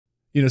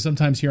You know,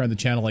 sometimes here on the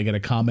channel, I get a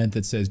comment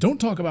that says,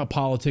 don't talk about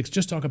politics,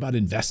 just talk about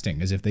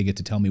investing, as if they get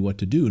to tell me what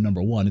to do.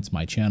 Number one, it's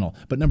my channel.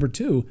 But number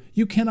two,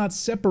 you cannot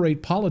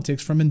separate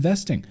politics from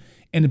investing.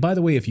 And by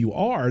the way, if you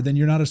are, then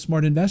you're not a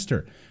smart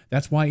investor.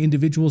 That's why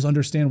individuals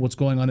understand what's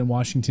going on in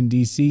Washington,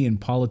 D.C.,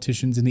 and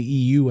politicians in the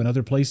EU and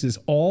other places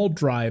all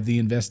drive the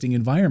investing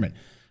environment.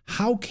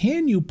 How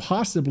can you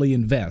possibly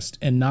invest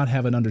and not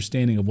have an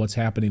understanding of what's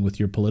happening with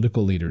your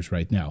political leaders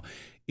right now?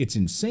 It's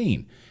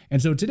insane.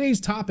 And so today's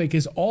topic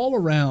is all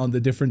around the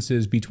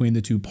differences between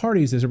the two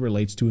parties as it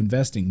relates to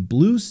investing.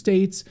 Blue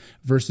states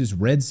versus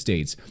red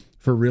states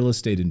for real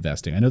estate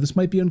investing. I know this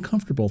might be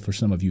uncomfortable for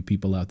some of you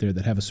people out there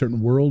that have a certain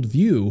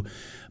worldview,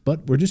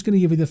 but we're just going to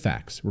give you the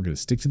facts. We're going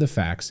to stick to the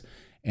facts.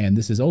 And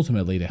this is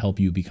ultimately to help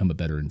you become a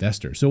better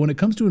investor. So when it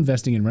comes to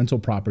investing in rental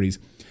properties,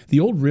 the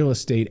old real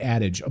estate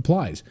adage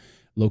applies.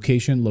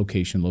 Location,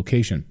 location,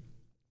 location.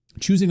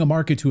 Choosing a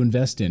market to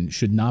invest in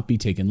should not be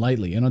taken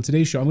lightly. And on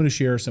today's show, I'm going to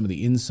share some of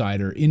the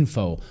insider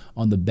info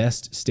on the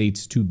best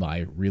states to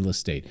buy real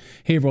estate.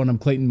 Hey everyone, I'm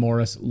Clayton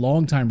Morris,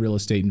 longtime real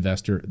estate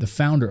investor, the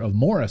founder of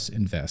Morris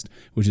Invest,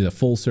 which is a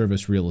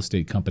full-service real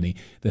estate company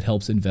that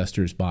helps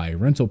investors buy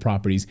rental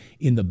properties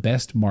in the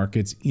best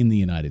markets in the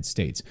United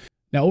States.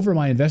 Now, over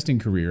my investing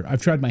career,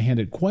 I've tried my hand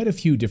at quite a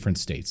few different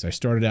states. I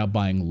started out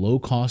buying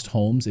low-cost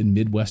homes in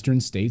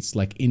Midwestern states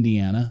like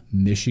Indiana,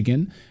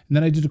 Michigan, and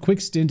then I did a quick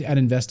stint at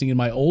investing in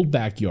my old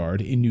backyard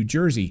in New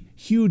Jersey.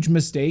 Huge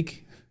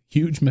mistake,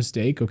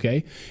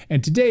 okay?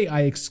 And today,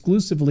 I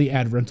exclusively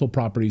add rental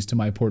properties to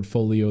my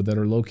portfolio that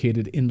are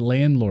located in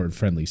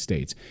landlord-friendly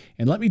states.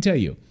 And let me tell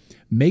you,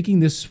 making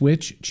this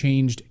switch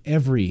changed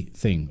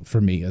everything for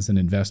me as an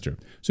investor.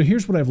 So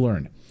here's what I've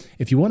learned.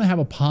 If you want to have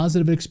a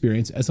positive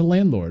experience as a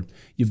landlord,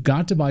 you've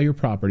got to buy your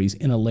properties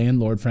in a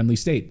landlord-friendly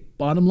state.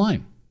 Bottom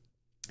line.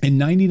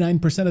 And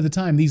 99% of the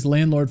time, these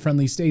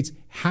landlord-friendly states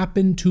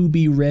happen to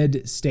be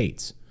red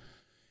states.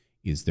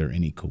 Is there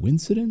any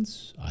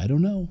coincidence? I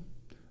don't know.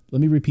 Let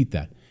me repeat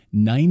that.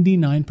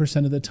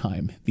 99% of the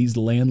time, these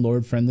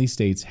landlord-friendly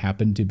states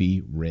happen to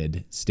be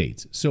red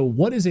states. So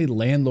what is a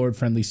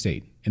landlord-friendly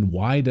state, and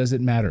why does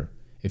it matter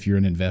if you're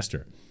an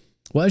investor?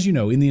 Well, as you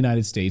know, in the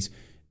United States,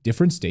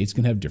 different states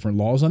can have different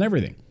laws on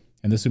everything,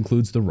 and this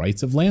includes the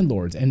rights of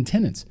landlords and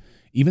tenants.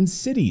 Even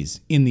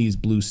cities in these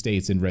blue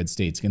states and red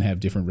states can have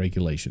different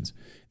regulations.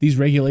 These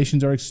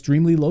regulations are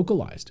extremely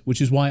localized,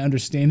 which is why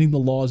understanding the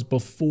laws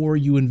before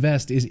you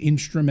invest is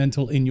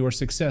instrumental in your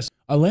success.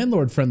 A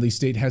landlord-friendly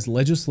state has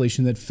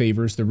legislation that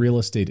favors the real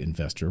estate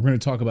investor. We're going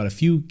to talk about a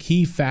few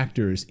key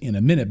factors in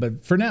a minute,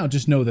 but for now,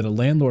 just know that a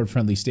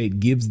landlord-friendly state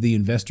gives the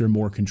investor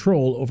more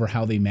control over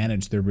how they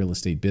manage their real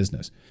estate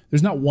business.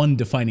 There's not one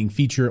defining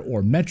feature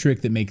or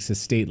metric that makes a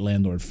state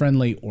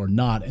landlord-friendly or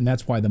not, and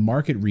that's why the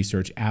market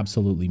research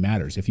absolutely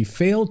matters. If you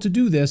fail to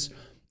do this,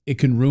 it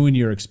can ruin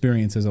your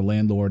experience as a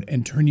landlord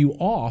and turn you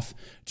off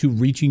to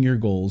reaching your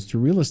goals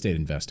through real estate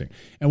investing.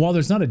 And while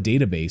there's not a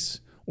database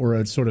or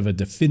a sort of a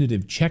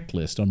definitive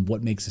checklist on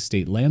what makes a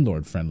state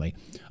landlord-friendly,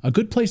 a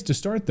good place to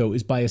start, though,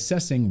 is by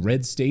assessing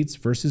red states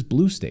versus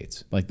blue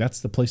states. Like,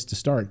 that's the place to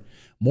start.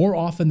 More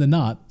often than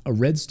not, a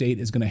red state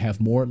is going to have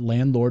more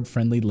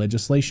landlord-friendly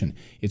legislation.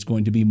 It's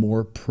going to be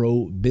more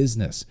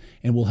pro-business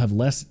and will have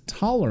less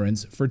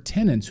tolerance for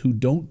tenants who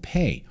don't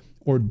pay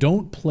or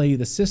don't play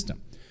the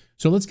system.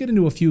 So let's get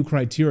into a few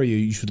criteria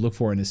you should look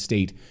for in a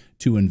state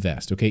to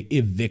invest, okay?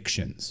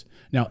 Evictions.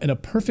 Now, in a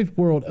perfect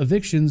world,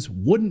 evictions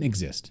wouldn't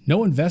exist.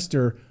 No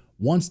investor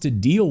wants to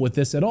deal with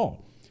this at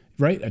all,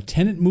 right? A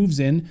tenant moves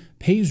in,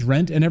 pays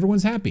rent, and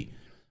everyone's happy.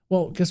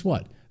 Well, guess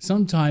what?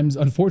 Sometimes,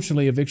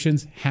 unfortunately,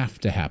 evictions have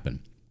to happen.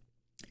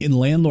 In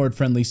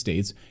landlord-friendly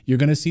states, you're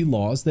going to see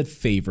laws that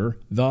favor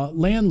the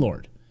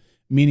landlord,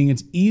 meaning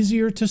it's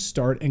easier to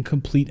start and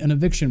complete an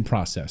eviction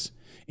process.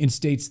 In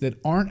states that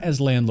aren't as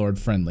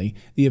landlord-friendly,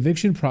 the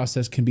eviction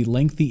process can be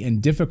lengthy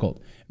and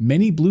difficult.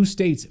 Many blue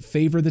states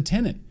favor the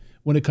tenant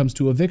when it comes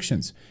to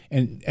evictions,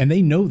 and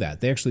they know that.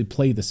 They actually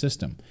play the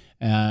system.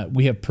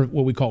 We have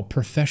what we call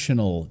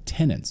professional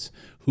tenants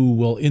who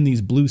will, in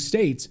these blue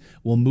states,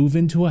 will move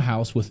into a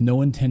house with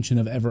no intention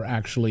of ever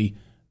actually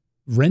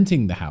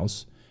renting the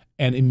house,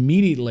 and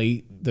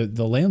immediately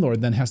the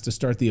landlord then has to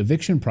start the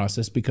eviction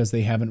process because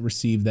they haven't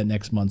received that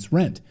next month's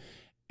rent.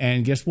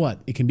 And guess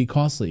what? It can be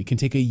costly. It can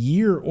take a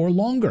year or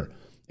longer,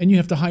 and you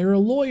have to hire a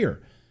lawyer,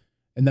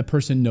 and that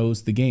person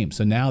knows the game.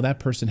 So now that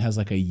person has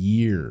like a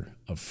year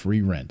of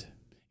free rent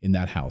in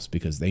that house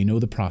because they know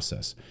the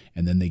process,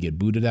 and then they get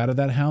booted out of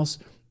that house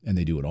and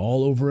they do it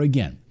all over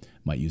again.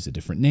 Might use a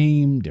different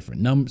name,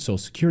 different social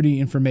security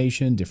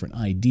information, different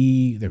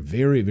ID. They're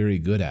very, very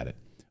good at it.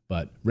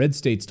 But red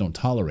states don't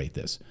tolerate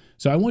this.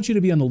 So I want you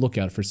to be on the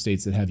lookout for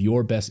states that have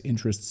your best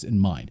interests in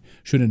mind.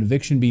 Should an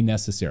eviction be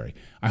necessary?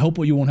 I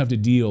hope you won't have to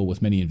deal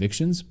with many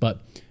evictions,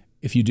 but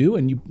if you do,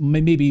 and you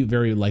maybe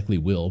very likely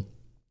will,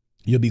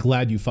 You'll be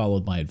glad you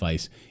followed my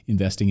advice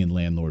investing in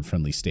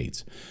landlord-friendly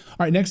states. All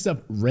right, next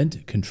up,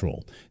 rent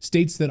control.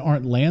 States that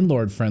aren't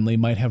landlord-friendly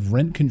might have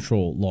rent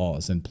control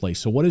laws in place.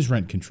 So what is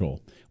rent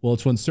control? Well,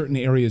 it's when certain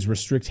areas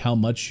restrict how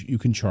much you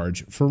can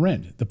charge for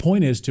rent. The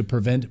point is to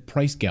prevent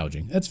price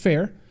gouging. That's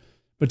fair,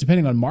 but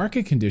depending on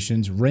market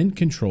conditions, rent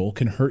control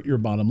can hurt your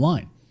bottom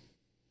line.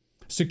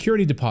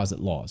 Security deposit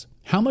laws.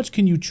 How much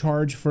can you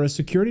charge for a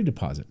security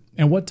deposit?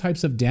 And what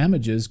types of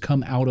damages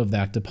come out of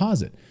that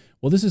deposit?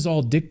 Well, this is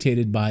all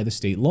dictated by the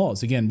state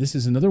laws. Again, this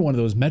is another one of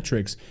those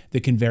metrics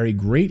that can vary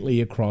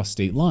greatly across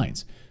state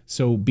lines.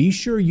 So be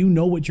sure you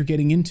know what you're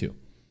getting into.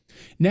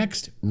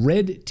 Next,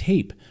 red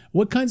tape.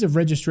 What kinds of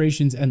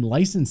registrations and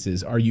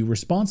licenses are you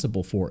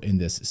responsible for in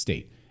this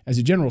state? As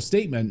a general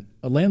statement,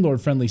 a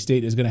landlord-friendly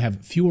state is going to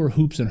have fewer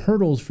hoops and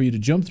hurdles for you to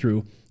jump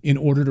through in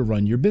order to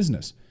run your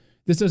business.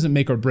 This doesn't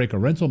make or break a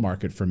rental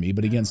market for me,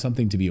 but again,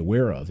 something to be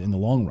aware of in the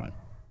long run.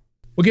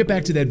 We'll get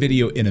back to that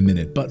video in a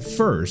minute, but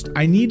first,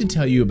 I need to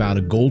tell you about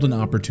a golden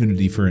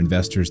opportunity for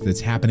investors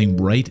that's happening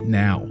right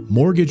now.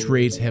 Mortgage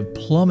rates have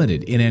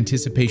plummeted in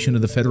anticipation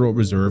of the Federal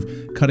Reserve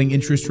cutting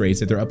interest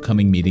rates at their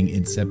upcoming meeting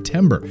in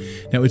September.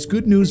 Now, it's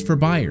good news for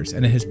buyers,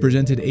 and it has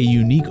presented a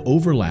unique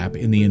overlap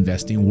in the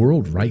investing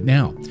world right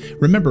now.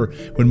 Remember,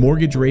 when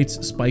mortgage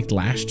rates spiked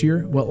last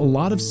year, well, a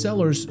lot of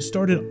sellers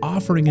started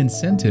offering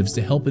incentives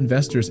to help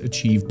investors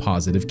achieve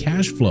positive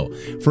cash flow.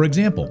 For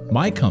example,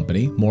 my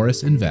company,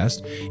 Morris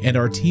Invest,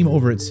 and our team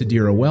over at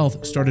Sedera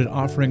Wealth started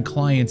offering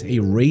clients a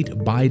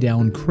rate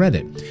buy-down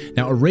credit.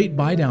 Now, a rate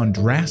buy-down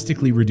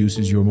drastically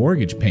reduces your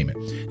mortgage payment.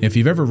 If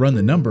you've ever run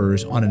the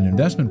numbers on an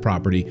investment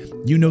property,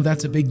 you know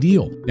that's a big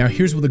deal. Now,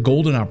 here's where the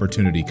golden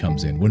opportunity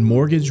comes in. When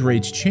mortgage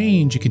rates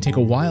change, it can take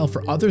a while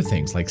for other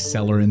things like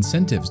seller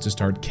incentives to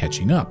start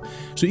catching up.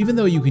 So even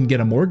though you can get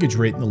a mortgage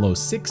rate in the low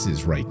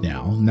sixes right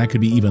now, and that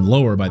could be even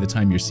lower by the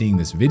time you're seeing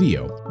this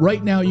video,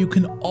 right now you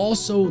can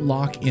also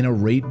lock in a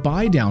rate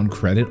buy-down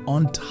credit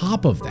on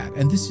top of that.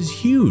 And this is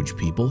huge,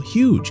 people,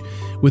 huge.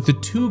 With the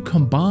two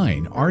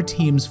combined, our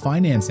team's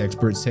finance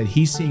expert said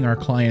he's seeing our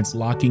clients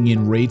locking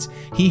in rates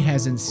he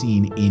hasn't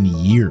seen in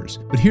years.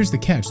 But here's the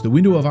catch. The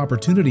window of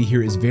opportunity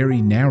here is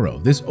very narrow.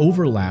 This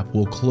overlap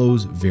will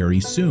close very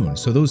soon.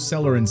 So those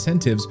seller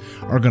incentives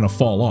are going to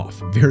fall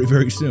off very,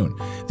 very soon.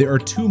 There are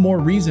two more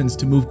reasons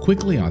to move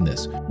quickly on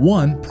this.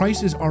 One,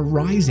 prices are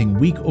rising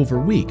week over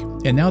week.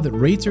 And now that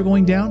rates are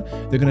going down,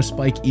 they're going to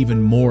spike even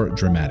more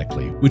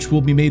dramatically, which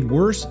will be made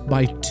worse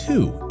by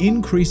two,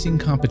 increasing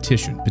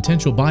competition.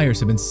 Potential buyers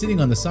have been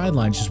sitting on the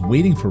sidelines just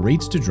waiting for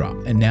rates to drop.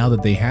 And now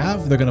that they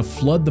have, they're going to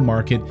flood the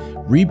market,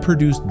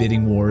 reproduce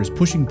bidding wars,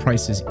 pushing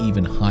prices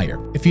even higher.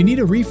 If you need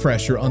a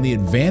refresher on the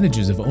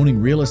advantages of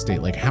owning real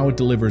estate, like how it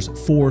delivers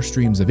 4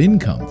 streams of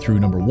income through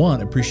number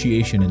 1,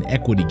 appreciation and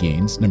equity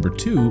gains, number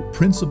 2,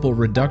 principal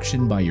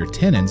reduction by your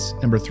tenants,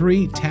 number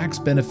 3, tax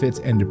benefits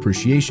and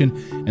depreciation,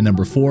 and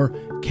number 4,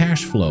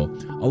 cash flow,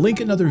 I'll link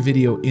another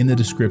video in the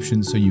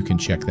description so you can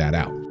check that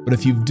out. But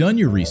if you've done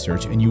your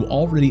research and you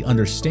already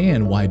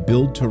understand why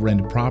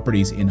build-to-rent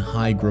properties in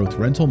high-growth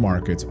rental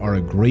markets are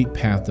a great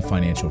path to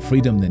financial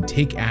freedom, then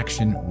take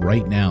action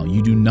right now.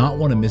 You do not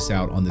want to miss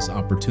out on this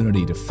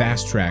opportunity to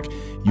fast-track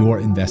your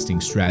investing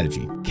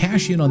strategy.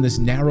 Cash in on this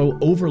narrow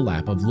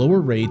overlap of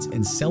lower rates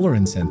and seller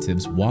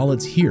incentives while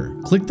it's here.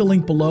 Click the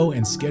link below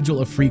and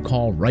schedule a free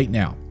call right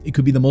now. It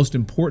could be the most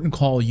important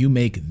call you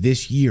make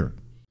this year.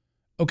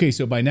 Okay,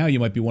 so by now you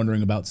might be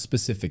wondering about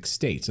specific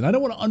states, and I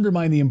don't want to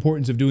undermine the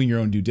importance of doing your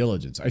own due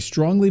diligence. I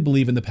strongly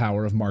believe in the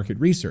power of market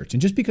research,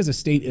 and just because a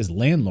state is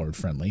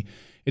landlord-friendly,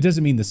 it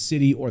doesn't mean the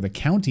city or the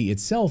county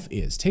itself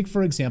is. Take,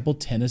 for example,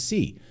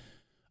 Tennessee,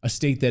 a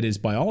state that is,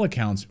 by all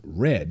accounts,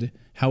 red.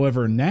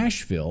 However,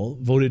 Nashville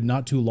voted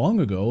not too long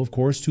ago, of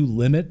course, to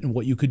limit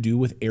what you could do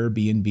with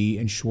Airbnb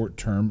and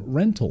short-term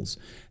rentals.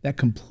 That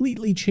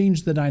completely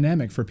changed the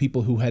dynamic for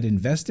people who had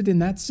invested in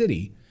that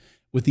city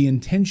with the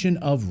intention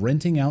of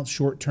renting out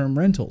short-term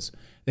rentals.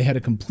 They had to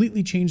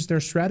completely change their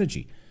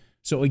strategy.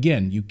 So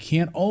again, you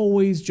can't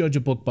always judge a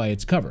book by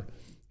its cover.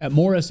 At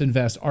Morris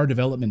Invest, our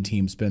development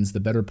team spends the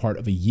better part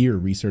of a year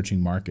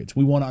researching markets.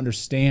 We want to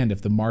understand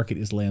if the market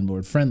is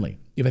landlord-friendly,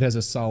 if it has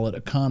a solid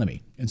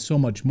economy, and so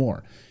much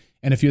more.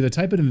 And if you're the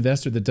type of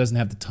investor that doesn't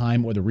have the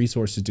time or the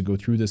resources to go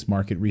through this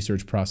market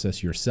research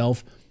process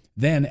yourself,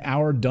 then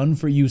our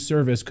done-for-you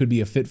service could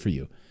be a fit for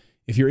you.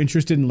 If you're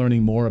interested in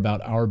learning more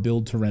about our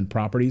build-to-rent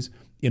properties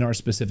in our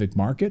specific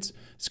markets,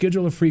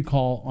 schedule a free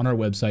call on our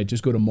website.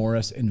 Just go to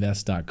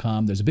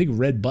morrisinvest.com. There's a big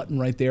red button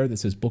right there that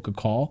says book a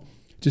call.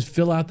 Just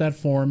fill out that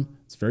form.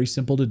 It's very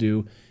simple to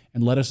do,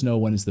 and let us know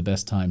when is the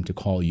best time to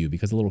call you,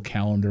 because a little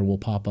calendar will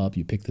pop up.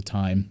 You pick the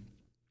time.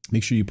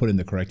 Make sure you put in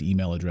the correct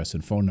email address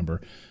and phone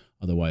number.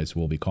 Otherwise,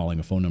 we'll be calling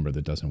a phone number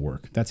that doesn't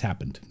work. That's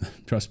happened.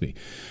 Trust me.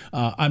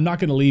 I'm not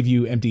going to leave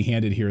you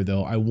empty-handed here,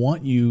 though. I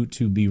want you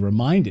to be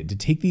reminded to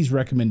take these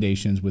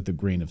recommendations with a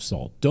grain of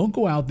salt. Don't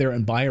go out there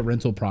and buy a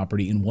rental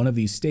property in one of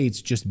these states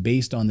just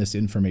based on this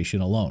information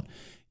alone.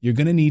 you're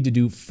going to need to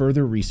do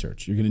further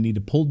research. You're going to need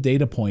to pull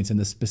data points in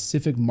the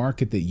specific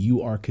market that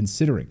you are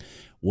considering.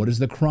 What does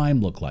the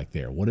crime look like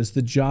there? What does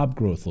the job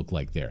growth look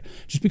like there?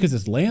 Just because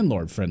it's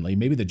landlord friendly,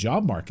 maybe the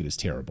job market is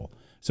terrible.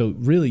 So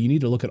really, you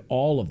need to look at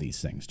all of these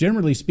things.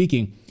 Generally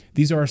speaking,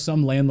 these are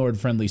some landlord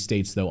friendly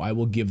states, though. I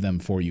will give them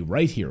for you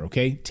right here,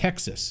 okay?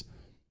 Texas,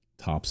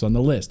 tops on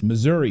the list.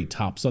 Missouri,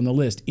 tops on the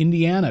list.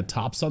 Indiana,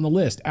 tops on the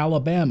list.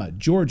 Alabama,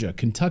 Georgia,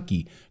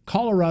 Kentucky,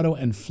 Colorado,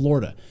 and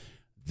Florida.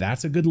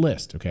 That's a good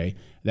list, okay?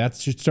 That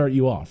should start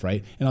you off,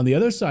 right? And on the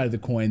other side of the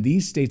coin,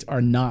 these states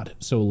are not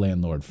so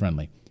landlord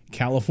friendly.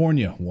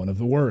 California, one of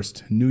the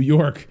worst. New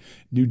York,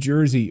 New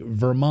Jersey,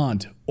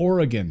 Vermont,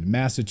 Oregon,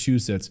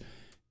 Massachusetts,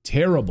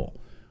 terrible.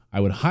 I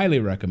would highly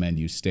recommend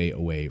you stay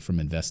away from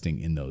investing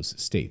in those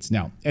states.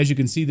 Now, as you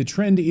can see, the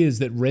trend is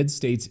that red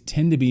states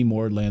tend to be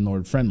more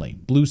landlord friendly.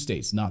 Blue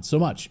states, not so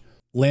much.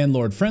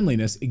 Landlord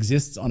friendliness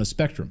exists on a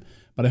spectrum,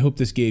 but I hope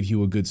this gave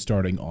you a good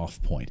starting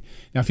off point.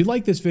 Now, if you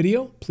like this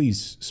video,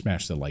 please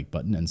smash the like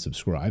button and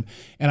subscribe.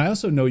 And I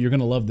also know you're going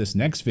to love this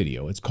next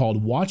video. It's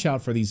called Watch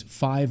Out for These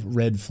 5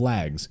 Red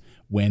Flags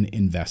When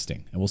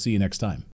Investing. And we'll see you next time.